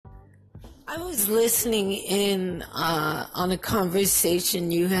I was listening in on a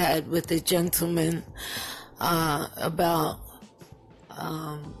conversation you had with a gentleman about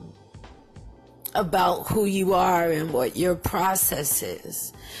who you are and what your process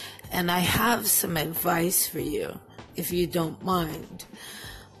is. And I have some advice for you, if you don't mind.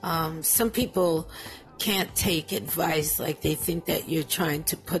 Some people can't take advice, like they think that you're trying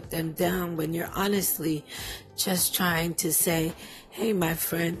to put them down when you're honestly just trying to say, hey, my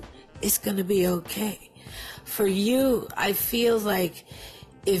friend, it's going to be okay. For you, I feel like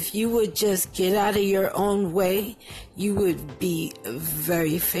if you would just get out of your own way, you would be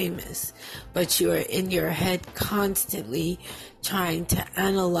very famous. But you are in your head constantly trying to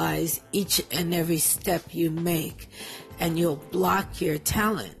analyze each and every step you make, and you'll block your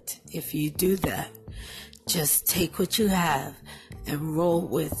talent if you do that. Just take what you have and roll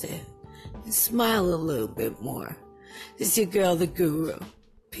with it. And smile a little bit more. This is your girl, the Guru.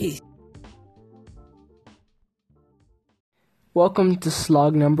 Peace. Welcome to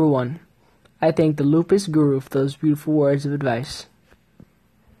slog number 1. I thank the Lupus Guru for those beautiful words of advice.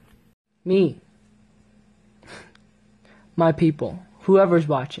 Me. My people. Whoever's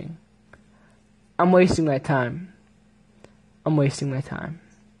watching. I'm wasting my time.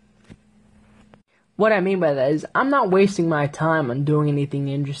 What I mean by that is, I'm not wasting my time on doing anything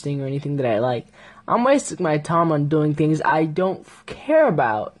interesting or anything that I like. I'm wasting my time on doing things I don't care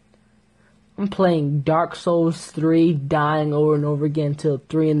about. I'm playing Dark Souls 3, dying over and over again till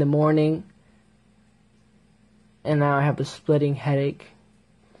 3 in the morning. And now I have a splitting headache.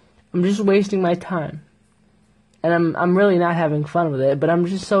 I'm just wasting my time. And I'm really not having fun with it, but I'm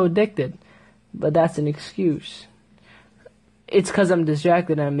just so addicted. But that's an excuse. It's because I'm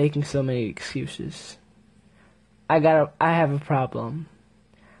distracted and I'm making so many excuses. I have a problem.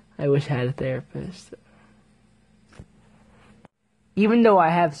 I wish I had a therapist. Even though I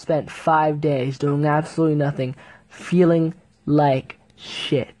have spent 5 days doing absolutely nothing, feeling like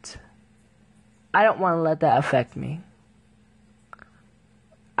shit, I don't want to let that affect me.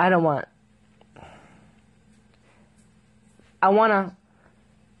 I want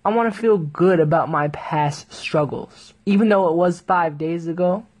to feel good about my past struggles. Even though it was 5 days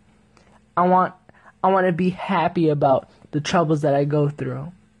ago, I want to be happy about the troubles that I go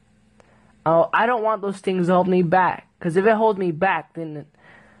through. I don't want those things to hold me back. Because if it holds me back, then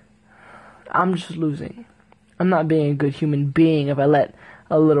I'm just losing. I'm not being a good human being if I let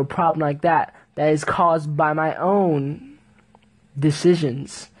a little problem like that is caused by my own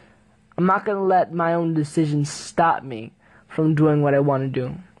decisions. I'm not going to let my own decisions stop me from doing what I want to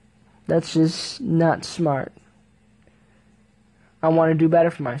do. That's just not smart. I want to do better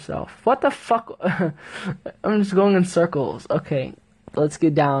for myself. What the fuck? I'm just going in circles. Okay, let's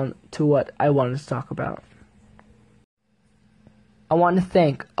get down to what I wanted to talk about. I want to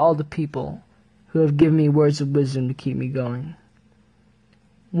thank all the people who have given me words of wisdom to keep me going.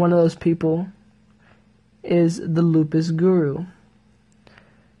 One of those people is the Lupus Guru.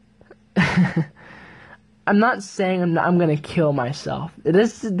 I'm not saying I'm going to kill myself.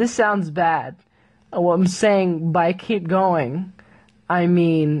 This sounds bad. What I'm saying by keep going, I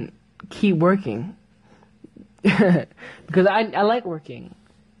mean keep working. Because I like working,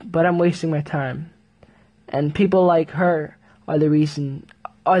 but I'm wasting my time. And people like her are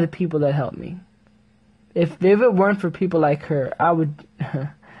the people that help me. If it weren't for people like her, I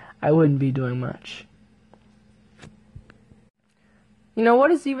wouldn't be doing much. You know,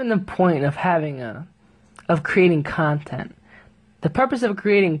 what is even the point of of creating content? The purpose of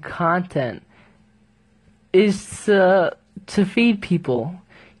creating content is to feed people.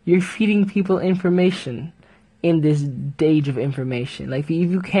 You're feeding people information in this age of information. Like, if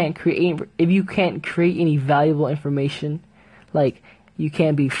you can't create any valuable information, like you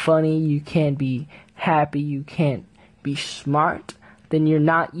can't be funny, you can't be happy, you can't be smart, then you're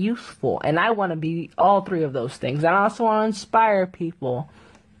not useful. And I want to be all three of those things. And I also want to inspire people.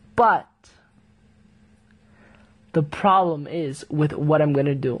 But the problem is with what I'm going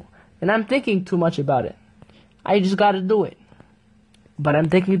to do. And I'm thinking too much about it. I just got to do it. But I'm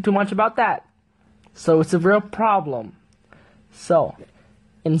thinking too much about that. So it's a real problem. So,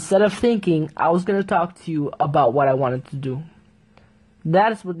 instead of thinking, I was going to talk to you about what I wanted to do.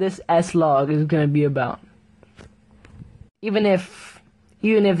 That is what this S-Log is going to be about. Even if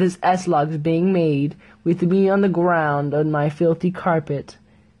this S-Log is being made with me on the ground on my filthy carpet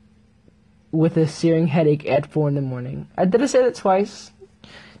with a searing headache at 4 in the morning. I did say that twice.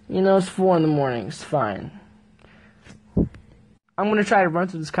 You know, it's 4 in the morning. It's fine. I'm going to try to run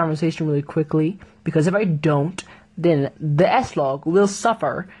through this conversation really quickly, because if I don't, then the S-Log will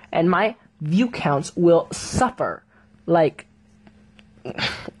suffer, and my view counts will suffer. Like,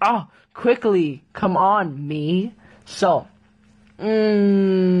 Oh, quickly, come on, me. So,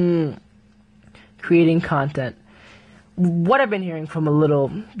 creating content. What I've been hearing from a little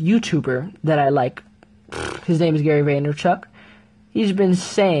YouTuber that I like, his name is Gary Vaynerchuk. He's been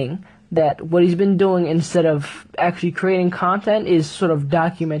saying that what he's been doing instead of actually creating content is sort of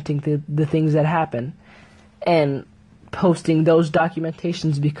documenting the things that happen and posting those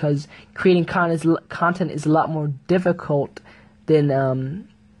documentations, because creating content is a lot more difficult than and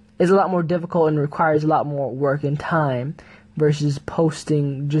requires a lot more work and time versus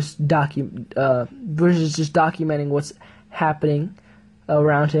posting versus just documenting what's happening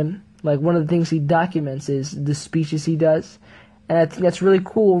around him. Like, one of the things he documents is the speeches he does, and I think that's really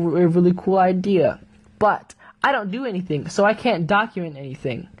cool, a really cool idea. But I don't do anything, so I can't document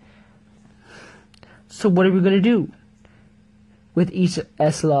anything. So what are we gonna do with each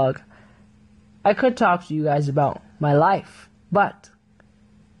S-Log? I could talk to you guys about my life, but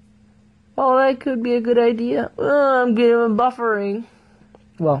that could be a good idea. I'm getting buffering.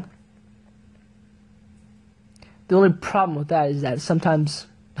 Well, the only problem with that is that sometimes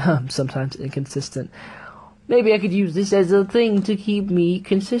inconsistent. Maybe I could use this as a thing to keep me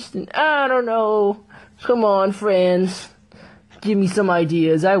consistent. I don't know. Come on, friends. Give me some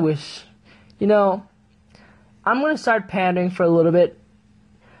ideas. I wish. I'm going to start pandering for a little bit.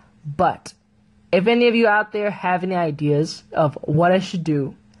 But if any of you out there have any ideas of what I should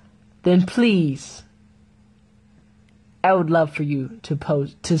do, then please, I would love for you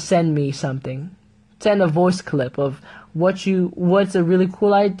to send me something. Send a voice clip of what's a really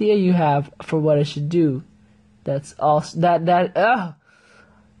cool idea you have for what I should do. That's also for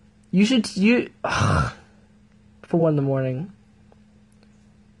 1 a.m.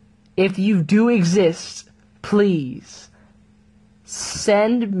 If you do exist, please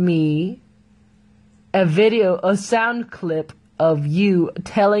send me a sound clip of you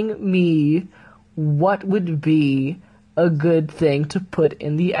telling me what would be a good thing to put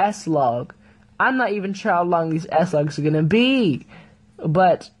in the S-Log. I'm not even sure how long these S-Logs are gonna be,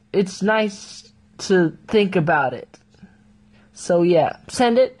 but it's nice to think about it. So yeah,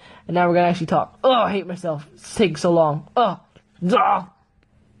 send it, and now we're gonna actually talk. I hate myself. It's taking so long.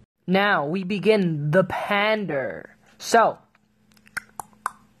 Now we begin the pander. So,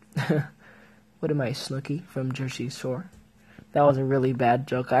 what am I, Snooki from Jersey Shore? That was a really bad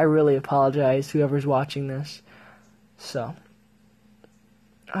joke. I really apologize, whoever's watching this. So,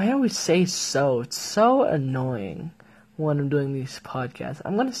 I always say so. It's so annoying when I'm doing these podcasts.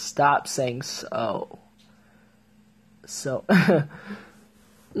 I'm gonna stop saying so. So,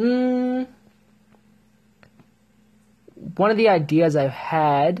 one of the ideas I've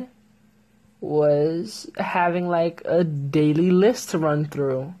had was having like a daily list to run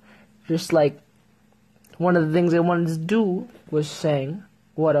through. Just like, one of the things I wanted to do was saying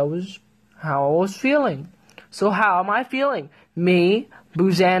how I was feeling. So how am I feeling? Me,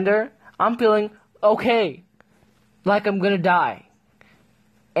 Boozander, I'm feeling okay. Like I'm gonna die.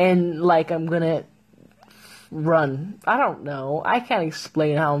 And like I'm gonna run. I don't know. I can't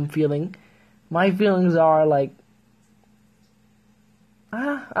explain how I'm feeling. My feelings are like,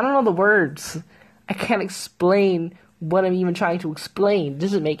 I don't know the words. I can't explain what I'm even trying to explain. It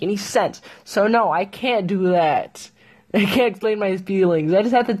doesn't make any sense. So no, I can't do that. I can't explain my feelings. I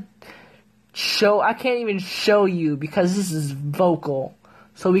just have to I can't even show you because this is vocal.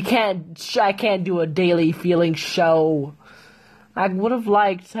 So I can't do a daily feeling show. I would have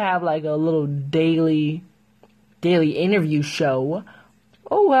liked to have like a little daily interview show.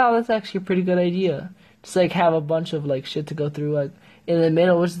 Oh wow, that's actually a pretty good idea. Just like have a bunch of like shit to go through. Like in the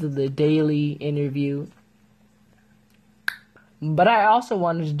middle was the daily interview. But I also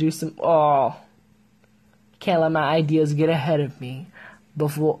wanted to do can't let my ideas get ahead of me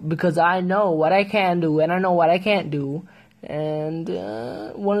because I know what I can do and I know what I can't do. And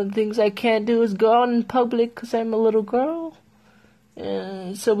one of the things I can't do is go out in public because I'm a little girl.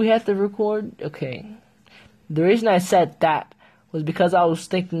 So we have to record. Okay. The reason I said that was because I was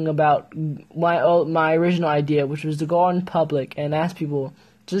thinking about my original idea, which was to go out in public and ask people,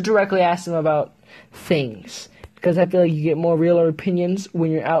 just directly ask them about things. Because I feel like you get more realer opinions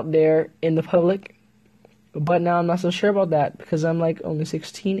when you're out there in the public. But now I'm not so sure about that because I'm like only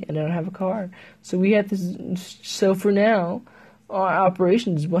 16 and I don't have a car. So for now, our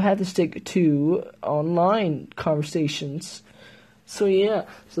operations will have to stick to online conversations. So yeah,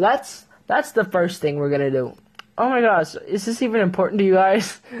 so that's the first thing we're gonna do. Oh my gosh, is this even important to you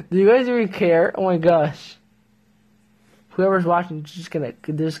guys? Do you guys even care? Oh my gosh. Whoever's watching they're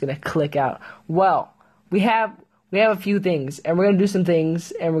just gonna click out. Well, we have we have a few things, and we're going to do some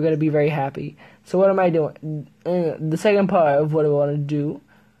things, and we're going to be very happy. So what am I doing? The second part of what I want to do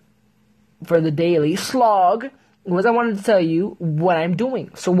for the daily slog was I wanted to tell you what I'm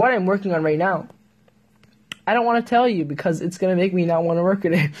doing. So what I'm working on right now, I don't want to tell you because it's going to make me not want to work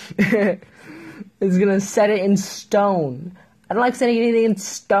at it. It's going to set it in stone. I don't like setting anything in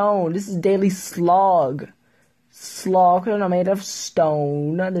stone. This is daily slog. Slog are not made of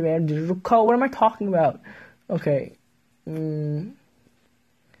stone. They're made of digital code. What am I talking about? Okay.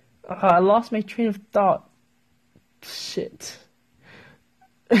 I lost my train of thought. Shit.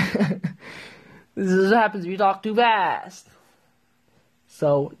 This is what happens if you talk too fast.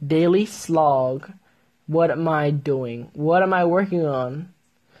 So, daily slog. What am I doing? What am I working on?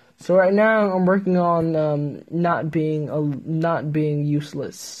 So right now I'm working on not being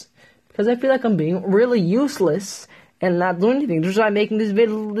useless. Because I feel like I'm being really useless and not doing anything. Just like making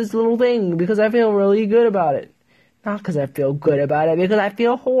this little thing because I feel really good about it. Not because I feel good about it, because I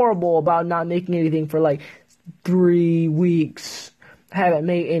feel horrible about not making anything for like 3 weeks. Haven't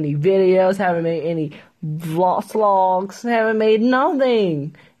made any videos, haven't made any vlogs, haven't made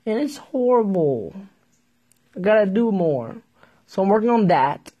nothing. And it's horrible. I gotta do more. So I'm working on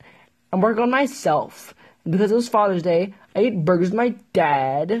that. I'm working on myself. Because it was Father's Day, I ate burgers with my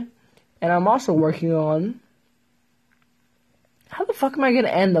dad. And I'm also working on... How the fuck am I gonna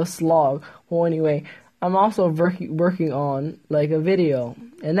end the slog? Well, anyway, I'm also working on, like, a video.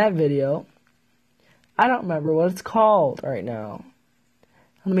 And that video, I don't remember what it's called right now.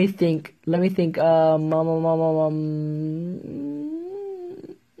 Let me think.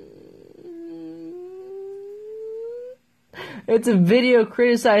 It's a video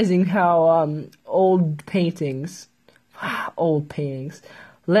criticizing how, old paintings.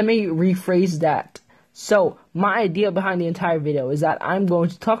 Let me rephrase that. So, my idea behind the entire video is that I'm going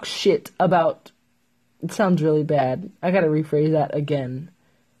to talk shit about... It sounds really bad. I gotta rephrase that again.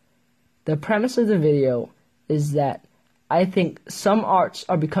 The premise of the video is that I think some arts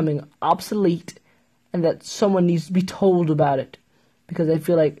are becoming obsolete and that someone needs to be told about it. Because I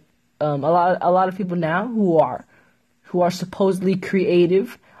feel like a lot of people now who are supposedly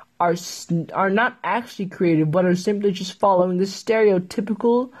creative are not actually creative, but are simply just following the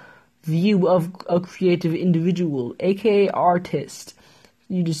stereotypical view of a creative individual, aka artist.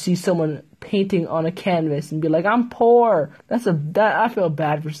 You just see someone painting on a canvas and be like, "I'm poor." I feel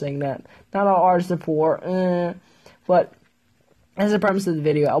bad for saying that. Not all artists are poor, but as the premise of the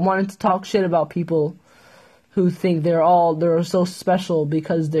video, I wanted to talk shit about people who think they're so special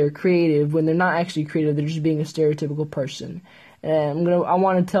because they're creative when they're not actually creative. They're just being a stereotypical person. And I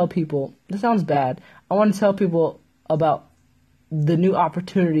want to tell people, this sounds bad, I want to tell people about the new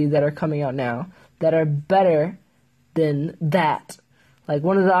opportunities that are coming out now that are better than that. Like,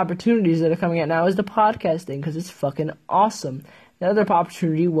 one of the opportunities that are coming out now is the podcasting, because it's fucking awesome. The other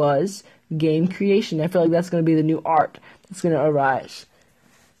opportunity was game creation. I feel like that's going to be the new art that's going to arise.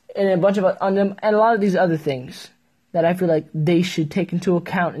 And a lot of these other things that I feel like they should take into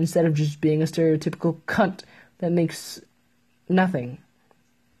account instead of just being a stereotypical cunt that makes nothing.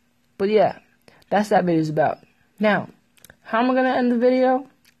 But yeah, that's that video's about. Now, how am I gonna end the video?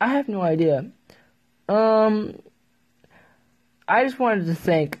 I have no idea. I just wanted to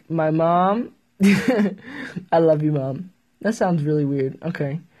thank my mom. I love you, Mom. That sounds really weird.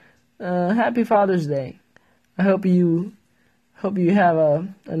 Okay. Happy Father's Day. I hope you have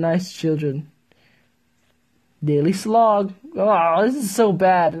a nice children. Daily slog. Oh, this is so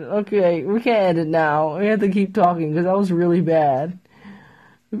bad. Okay, we can't end it now. We have to keep talking because that was really bad.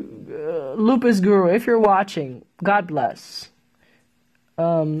 Lupus Guru, if you're watching, God bless.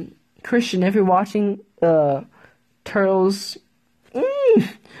 Christian, if you're watching, Turtles.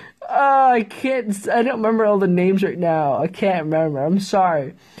 I don't remember all the names right now. I can't remember. I'm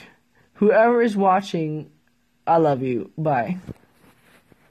sorry. Whoever is watching, I love you. Bye.